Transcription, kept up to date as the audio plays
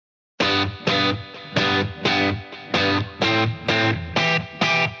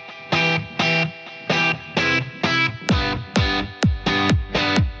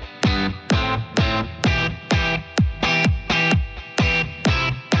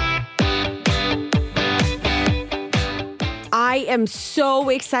am so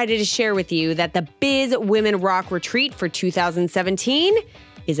excited to share with you that the Biz Women Rock Retreat for 2017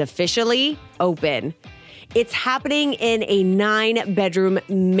 is officially open. It's happening in a 9-bedroom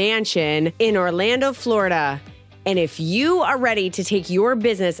mansion in Orlando, Florida. And if you are ready to take your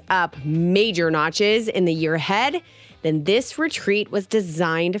business up major notches in the year ahead, then this retreat was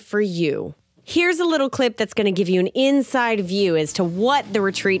designed for you. Here's a little clip that's going to give you an inside view as to what the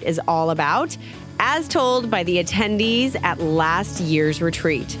retreat is all about, as told by the attendees at last year's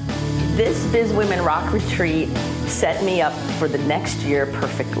retreat. This Biz Women Rock Retreat set me up for the next year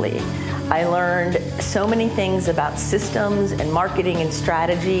perfectly. I learned so many things about systems and marketing and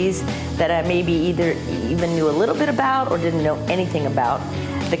strategies that I maybe either even knew a little bit about or didn't know anything about.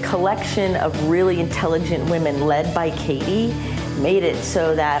 The collection of really intelligent women led by Katie made it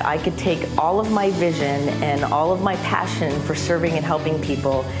so that I could take all of my vision and all of my passion for serving and helping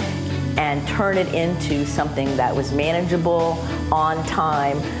people and turn it into something that was manageable, on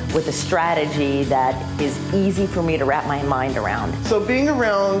time, with a strategy that is easy for me to wrap my mind around. So being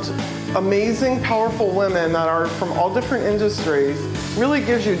around amazing, powerful women that are from all different industries really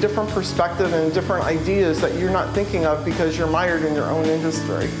gives you a different perspective and different ideas that you're not thinking of because you're mired in your own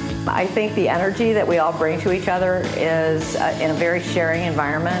industry. I think the energy that we all bring to each other is, in a very sharing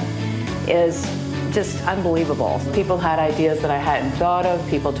environment, is just unbelievable. People had ideas that I hadn't thought of.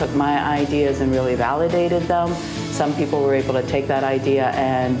 People took my ideas and really validated them. Some people were able to take that idea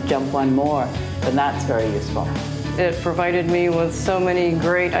and jump one more, and that's very useful. It provided me with so many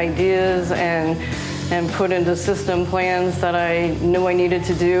great ideas and put into system plans that I knew I needed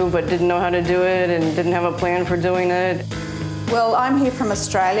to do but didn't know how to do it and didn't have a plan for doing it. Well, I'm here from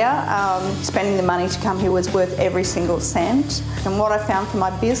Australia. Spending the money to come here was worth every single cent. And what I found for my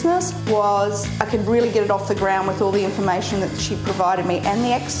business was I could really get it off the ground with all the information that she provided me, and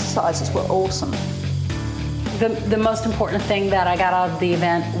the exercises were awesome. The most important thing that I got out of the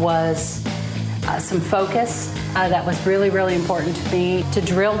event was some focus. That was really, really important to me, to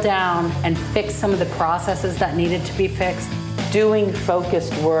drill down and fix some of the processes that needed to be fixed. Doing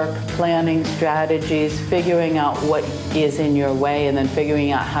focused work, planning strategies, figuring out what is in your way, and then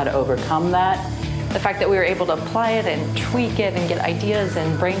figuring out how to overcome that. The fact that we were able to apply it and tweak it and get ideas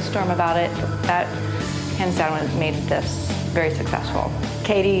and brainstorm about it, that hands down made this very successful.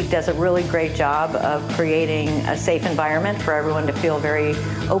 Katie does a really great job of creating a safe environment for everyone to feel very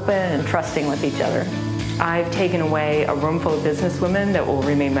open and trusting with each other. I've taken away a room full of businesswomen that will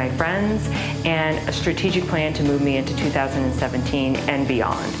remain my friends and a strategic plan to move me into 2017 and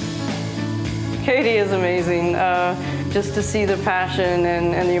beyond. Katie is amazing. Just to see the passion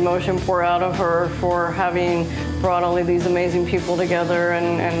and the emotion pour out of her for having brought all of these amazing people together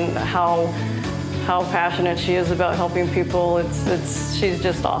and how passionate she is about helping people. She's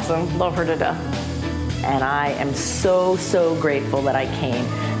just awesome. Love her to death. And I am so, so grateful that I came,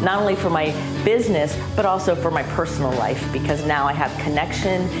 not only for my business, but also for my personal life, because now I have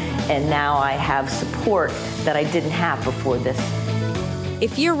connection and now I have support that I didn't have before this.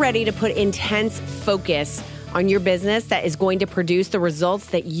 If you're ready to put intense focus on your business that is going to produce the results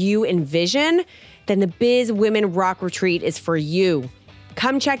that you envision, then the Biz Women Rock Retreat is for you.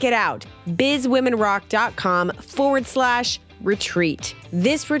 Come check it out, bizwomenrock.com/retreat.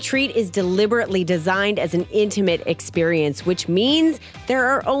 This retreat is deliberately designed as an intimate experience, which means there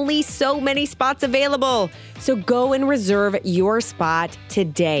are only so many spots available. So go and reserve your spot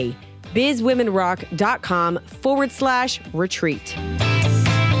today. bizwomenrock.com/retreat.